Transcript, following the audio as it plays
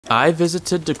I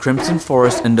visited the Crimson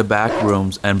Forest in the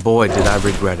Backrooms, and boy did I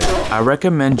regret it. I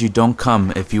recommend you don't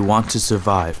come if you want to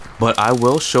survive, but I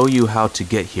will show you how to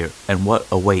get here and what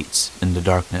awaits in the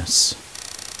darkness.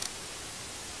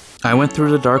 I went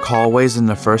through the dark hallways in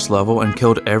the first level and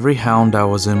killed every hound that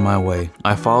was in my way.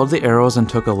 I followed the arrows and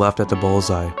took a left at the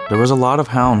bullseye. There was a lot of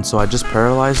hounds, so I just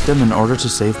paralyzed them in order to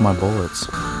save my bullets.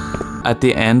 At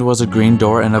the end was a green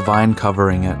door and a vine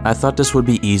covering it. I thought this would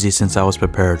be easy since I was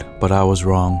prepared, but I was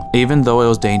wrong. Even though it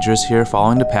was dangerous here,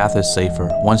 following the path is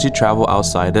safer. Once you travel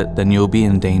outside it, then you'll be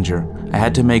in danger. I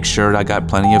had to make sure that I got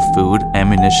plenty of food,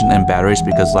 ammunition, and batteries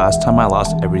because last time I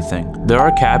lost everything. There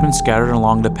are cabins scattered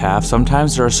along the path.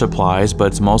 Sometimes there are supplies, but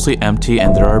it's mostly empty,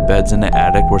 and there are beds in the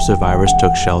attic where survivors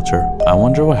took shelter. I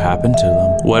wonder what happened to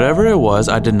them. Whatever it was,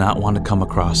 I did not want to come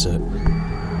across it.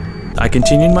 I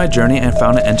continued my journey and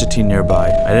found an entity nearby.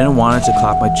 I didn't want it to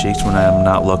clap my cheeks when I am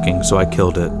not looking, so I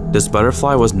killed it. This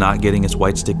butterfly was not getting its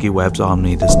white sticky webs on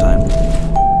me this time.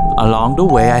 Along the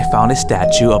way, I found a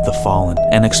statue of the fallen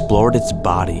and explored its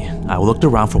body. I looked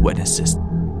around for witnesses.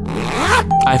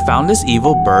 I found this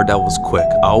evil bird that was quick.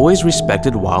 I always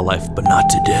respected wildlife, but not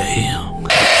today.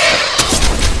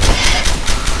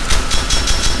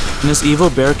 And this evil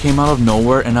bear came out of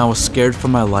nowhere and I was scared for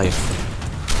my life.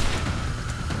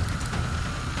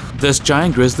 This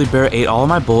giant grizzly bear ate all of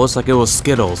my bullets like it was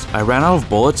Skittles. I ran out of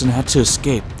bullets and had to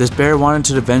escape. This bear wanted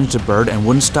to avenge the bird and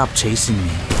wouldn't stop chasing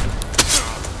me.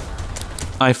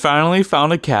 I finally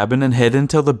found a cabin and hid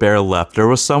until the bear left. There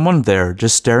was someone there,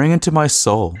 just staring into my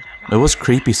soul. It was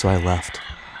creepy, so I left.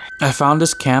 I found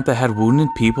this camp that had wounded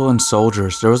people and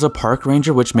soldiers. There was a park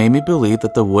ranger which made me believe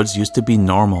that the woods used to be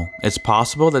normal. It's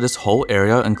possible that this whole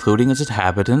area, including its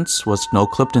inhabitants, was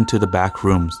noclipped into the back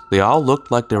rooms. They all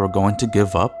looked like they were going to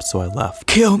give up, so I left.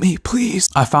 Kill me, please!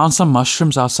 I found some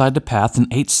mushrooms outside the path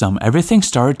and ate some. Everything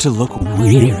started to look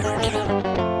weird.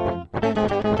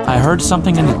 I heard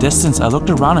something in the distance. I looked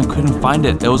around and couldn't find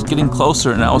it. It was getting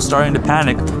closer and I was starting to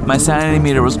panic. My sanity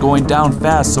meter was going down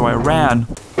fast, so I ran.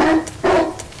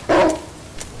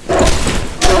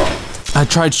 I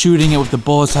tried shooting it with the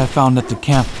bullets I found at the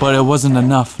camp, but it wasn't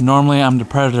enough. Normally I'm the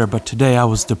predator, but today I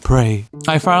was the prey.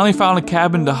 I finally found a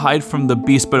cabin to hide from the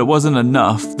beast, but it wasn't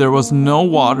enough. There was no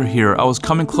water here. I was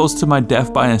coming close to my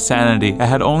death by insanity. I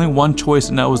had only one choice,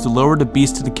 and that was to lure the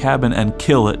beast to the cabin and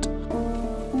kill it.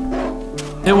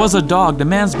 It was a dog. The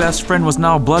man's best friend was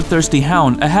now a bloodthirsty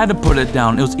hound. I had to put it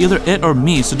down. It was either it or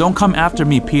me, so don't come after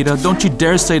me, PETA. Don't you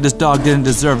dare say this dog didn't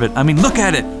deserve it. I mean, look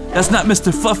at it! That's not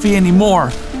Mr. Fluffy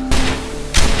anymore!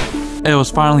 It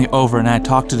was finally over and I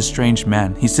talked to the strange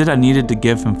man. He said I needed to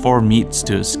give him 4 meats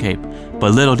to escape.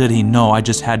 But little did he know I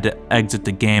just had to exit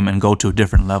the game and go to a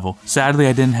different level. Sadly,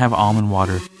 I didn't have almond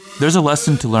water. There's a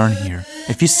lesson to learn here.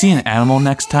 If you see an animal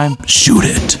next time, shoot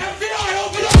it!